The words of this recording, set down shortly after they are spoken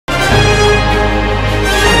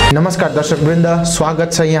नमस्कार दर्शकवृन्द,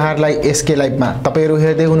 स्वागत छ यहाँहरुलाई एसके लाइभमा। तपाईहरु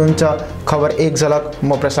हेर्दै हुनुहुन्छ खबर एक झलक,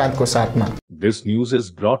 म प्रशान्तको साथमा। This news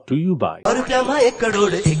is brought to you by रुपैयाँमा 1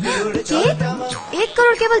 crore 1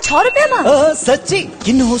 crore केवल 6 रुपैयाँमा। सच्ची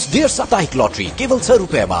किन्नुहोस् डेढ साप्ताहिक लटरी केवल 6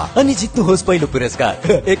 रुपैयाँमा अनि जित्नुहोस् पहिलो पुरस्कार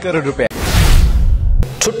 1 करोड रुपैयाँ।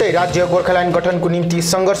 छुट्टै राज्य गोर्खाल्यान्ड गठनको निम्ति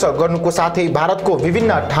संघर्ष गर्नुको साथै भारतको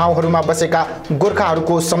विभिन्न ठाउँहरूमा बसेका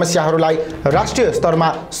गोर्खाहरूको समस्याहरूलाई राष्ट्रिय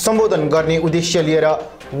स्तरमा सम्बोधन गर्ने उद्देश्य लिएर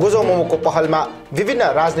गोजोमोमोको पहलमा विभिन्न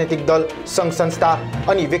राजनैतिक दल, संघ संस्था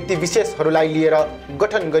अनि व्यक्ति विशेषहरूलाई लिएर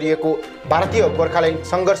गठन गरिएको भारतीय गोर्खाल्यान्ड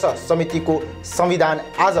संघर्ष समितिको संविधान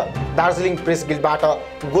आज दार्जिलिङ प्रेस गिल्डबाट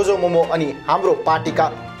गोजोमोमो अनि हाम्रो पार्टीका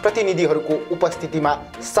प्रतिनिधिहरूको उपस्थितिमा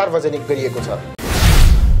सार्वजनिक गरिएको छ।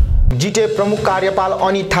 जिटिए प्रमुख कार्यपाल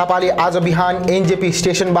अनित थापाले आज बिहान एनजेपी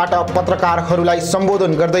स्टेशनबाट पत्रकारहरूलाई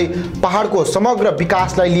सम्बोधन गर्दै पहाडको समग्र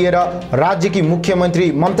विकासलाई लिएर राज्यकी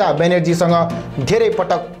मुख्यमन्त्री ममता ब्यानर्जीसँग धेरै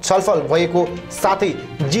पटक छलफल भएको साथै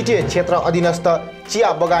जिटिए क्षेत्र अधीनस्थ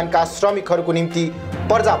चिया बगानका श्रमिकहरूको निम्ति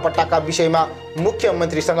पर्जापट्टाका विषयमा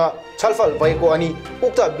मुख्यमन्त्रीसँग छलफल भएको अनि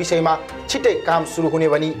उक्त विषयमा छिट्टै काम सुरु हुने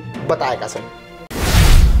भनी बताएका छन्।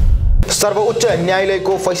 सर्वोच्च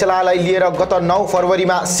न्यायालयको फैसलालाई लिएर गत 9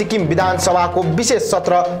 फरवरीमा सिक्किम विधानसभाको विशेष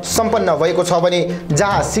सत्र सम्पन्न भएको छ भने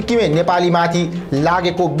जहाँ सिक्किमे नेपालीमाथि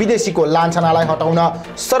लागेको विदेशीको लाञ्छनालाई हटाउन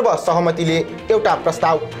सर्वसहमतिले एउटा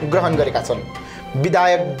प्रस्ताव ग्रहण गरेका छन्।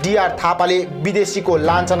 विधायक डीआर थापाले विदेशीको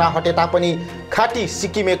लाञ्छना हटे तापनि खाटी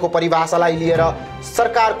सिक्किमेको परिभाषालाई लिएर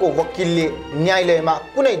सरकारको वकिलले न्यायालयमा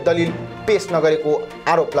कुनै दलिल पेश नगरेको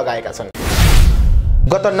आरोप लगाएका छन्।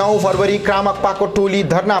 गत 9 फरवरी क्रामक्पाको टोली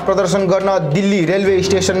धरना प्रदर्शन गर्न दिल्ली रेलवे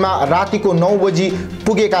स्टेशनमा रातिको 9 बजी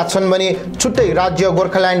पुगेका छन् भने छुट्टै राज्य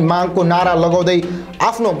गोर्खाल्यान्ड मागको नारा लगाउँदै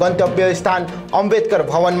आफ्नो गन्तव्य स्थान अम्बेडकर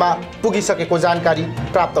भवनमा पुगिसकेको जानकारी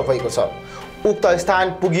प्राप्त भएको छ। उक्त स्थान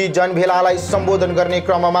पुगी जनभेलालाई सम्बोधन गर्ने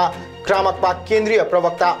क्रममा क्रामक्पा केन्द्रीय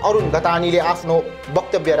प्रवक्ता अरुण घतानीले आफ्नो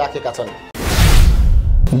वक्तव्य राखेका छन्।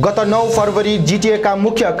 गत 9 फरवरी जिटिएका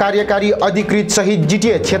मुख्य कार्यकारी अधिकृत सहित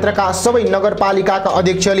जिटिए क्षेत्रका सबै नगरपालिकाका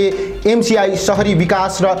अध्यक्षले एमसीआई शहरी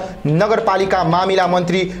विकास र नगरपालिका मामिला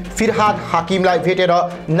मन्त्री फिरहाद हाकिमलाई भेटेर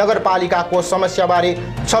नगरपालिकाको समस्याबारे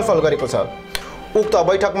छलफल गरेको छ। उक्त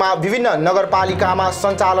बैठकमा विभिन्न नगरपालिकामा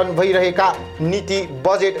सञ्चालन भइरहेका नीति,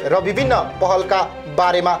 बजेट र विभिन्न पहलका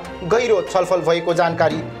बारेमा गहिरो छलफल भएको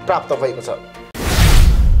जानकारी प्राप्त भएको छ।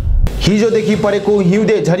 हिजोदेखि परेको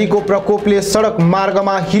हिउँदे झरीको प्रकोपले सडक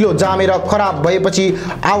मार्गमा हिलो जामेर खराब भएपछि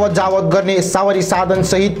आवत जावत गर्ने सावरी साधन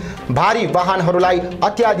सहित भारी वाहनहरूलाई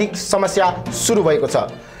अत्याधिक समस्या सुरु भएको छ।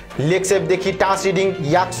 लेक्सेपदेखि टाँसिडिङ,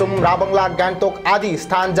 याक्सुम, राबङला, गान्तोक आदि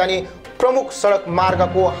स्थान जाने प्रमुख सडक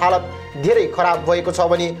मार्गको हालत धेरै खराब भएको छ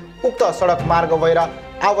भने उक्त सडक मार्ग भएर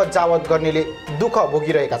आवत जावत गर्नेले दुःख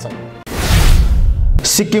भोगिरहेका छन्।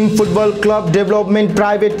 Sikkim football club development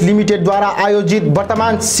private लिमिटेडद्वारा आयोजित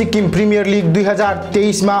वर्तमान सिक्किम प्रिमियर लिग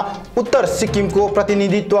 2023 मा उत्तर सिक्किमको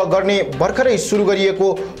प्रतिनिधित्व गर्ने भर्खरै सुरु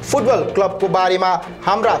गरिएको फुटबल क्लबको बारेमा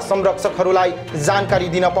हाम्रा संरक्षकहरूलाई जानकारी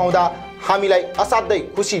दिन पाउँदा हामीलाई असाध्यै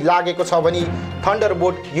खुसी लागेको छ भनी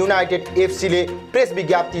थन्डरबोल्ट युनाइटेड एफसीले प्रेस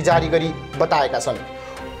विज्ञप्ति जारी गरी बताएका छन्।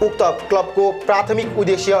 उक्त क्लबको प्राथमिक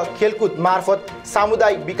उद्देश्य खेलकुद मार्फत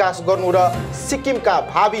सामुदायिक विकास गर्नु र सिक्किमका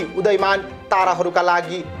भावी उदयमान ताराहरूका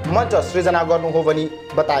लागि मञ्च सृजना गर्नु हो भनी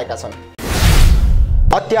बताएका छन्।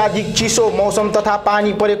 अत्याधिक चिसो मौसम तथा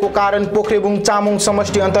पानी परेको कारण पोख्रेबुङ चामुङ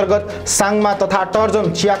समष्टि अन्तर्गत साङमा तथा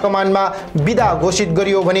टर्जम चिया कमानमा बिदा घोषित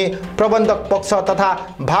गरियो भने प्रबन्धक पक्ष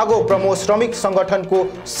तथा भागो प्रमो श्रमिक संगठनको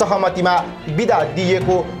सहमतिमा बिदा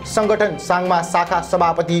दिएको संगठन साङमा शाखा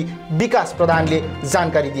सभापति विकास प्रधानले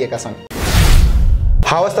जानकारी दिएका छन्।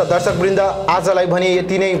 हवस् त दर्शकवृन्द, आजलाई भने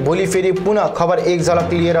यति नै। भोलि फेरि पुनः खबर एक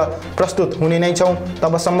झलक लिएर प्रस्तुत हुने नै छौं।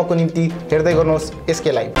 तबसम्मको निम्ति हेर्दै गर्नुहोस्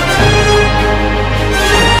SK live.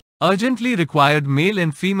 Urgently required male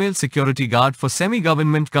and female security guard for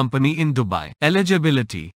semi-government company in Dubai.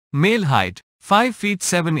 Eligibility: male height 5 feet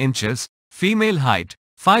 7 inches, female height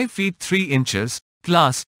 5 feet 3 inches,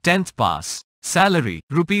 class 10th pass. Salary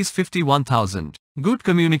rupees 51,000. Good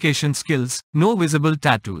communication skills, no visible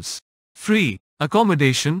tattoos. Free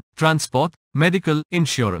accommodation, transport, medical,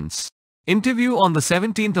 insurance. Interview on the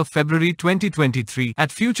 17th of February 2023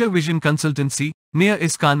 at Future Vision Consultancy, near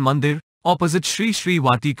Iskan Mandir, opposite Shri Shri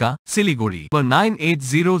Vatika, Siliguri. Number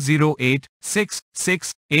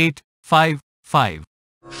 9800866855.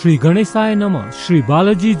 Shri गणेशाय नमः। श्री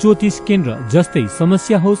बालाजी ज्योतिष केन्द्र जस्तै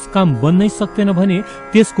समस्या होस् काम बन्नै सक्दैन भने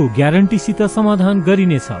त्यसको ग्यारेन्टीसित समाधान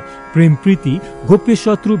गरिनेछ। प्रेम प्रीति, गोप्य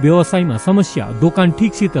शत्रु, व्यवसायमा समस्या, दोकान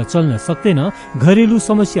ठिकसित चल्न सक्दैन, घरेलु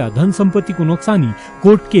समस्या, धन सम्पत्तिको नोक्सानी,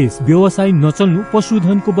 कोर्ट केस, व्यवसाय नचल्नु,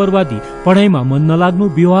 पशुधनको बर्बादी, पढाइमा मन नलाग्नु,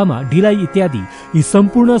 विवाहमा ढिलाइ इत्यादि यी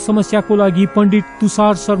सम्पूर्ण समस्याको लागि पण्डित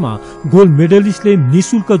तुषार शर्मा गोल्ड मेडलिस्टले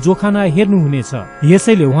निशुल्क जोखाना हेर्नुहुनेछ।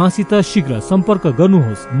 यसैले उहाँसित शीघ्र सम्पर्क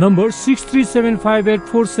गर्नुहोस्। नम्बर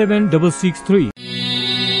 6375847663।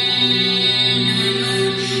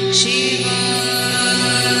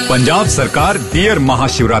 पंजाब सरकार डियर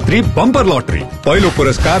महाशिवरात्रि बम्पर लटरी, पहिलो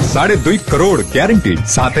पुरस्कार 2.5 करोड़ ग्यारेन्टी,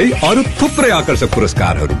 साथै अरू थुप्रै आकर्षक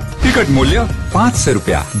पुरस्कारहरू। टिकट मूल्य 500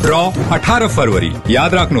 रुपियाँ। ड्र 18 फरवरी।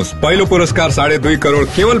 याद राख्नुहोस्, पहिलो पुरस्कार 2.5 करोड़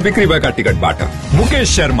केवल बिक्री भएका टिकटबाट। मुकेश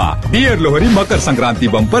शर्मा डियर लोहरी मकर संक्रान्ति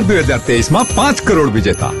बम्पर 2023 मा 5 करोड़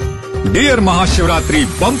विजेता। डियर महाशिवरात्रि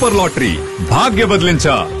बम्पर लटरी, भाग्य बदलिन्छ,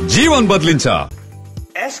 जीवन बदलिन्छ।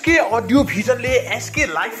 एसके अडियो भिजनले एसके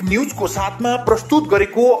लाइफ न्यूजको साथमा प्रस्तुत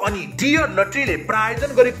गरेको अनि डियर लटरीले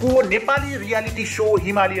प्रायोजन गरेको Nepali reality show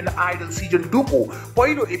Himalayan idol season 2 को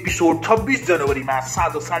पहिलो एपिसोड 26 जनवरीमा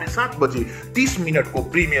साँझ 7:30 बजे 30 मिनटको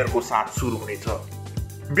प्रिमियरको साथ सुरु हुनेछ।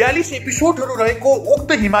 42 एपिसोडहरू रहेको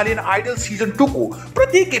उक्त हिमालयन आइडल सिजन 2 को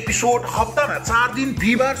प्रत्येक एपिसोड हप्तामा 4 दिन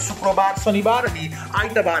बिहिबार, शुक्रबार, शनिबार अनि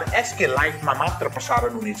आइतबार एसके लाइफमा मात्र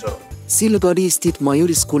प्रसारण हुनेछ। सिलगढी स्थित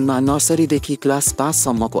मयूर स्कुलमा नर्सरीदेखि क्लास 5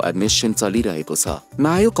 सम्मको एडमिसन चलिरहेको छ।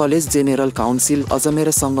 मायो कलेज जेनेरल काउन्सिल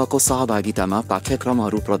अजमेरसँगको सहभागितामा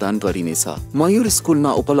पाठ्यक्रमहरू प्रदान गरिनेछ। मयूर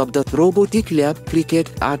स्कुलमा उपलब्ध robotic lab, cricket,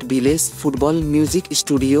 art village, football, music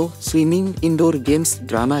studio, swimming, indoor games,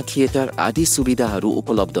 drama theatre आदि सुविधाहरू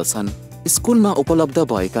उपलब्ध छन्। स्कुलमा उपलब्ध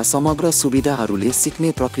भएका समग्र सुविधाहरूले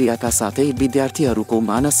सिक्ने प्रक्रियाका साथै विद्यार्थीहरूको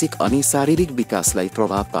मानसिक अनि शारीरिक विकासलाई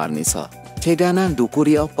प्रभाव पार्नेछ। ठेगाना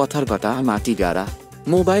डुकुरिया, पथरघटा, Matigara.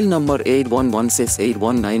 Mobile number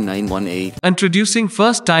 8116819918. Introducing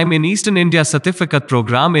first time in Eastern India certificate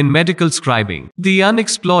program in medical scribing. The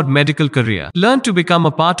unexplored medical career. Learn to become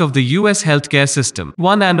a part of the US healthcare system.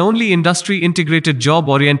 One and only industry integrated job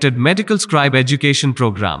oriented medical scribe education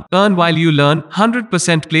program. Earn while you learn,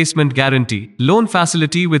 100% placement guarantee, loan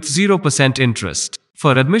facility with 0% interest.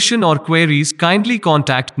 For admission or queries, kindly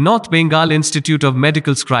contact North Bengal Institute of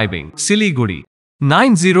Medical Scribing, Siliguri,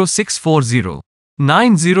 90640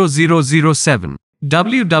 90007,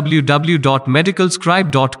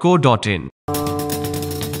 www.medicalscribe.co.in.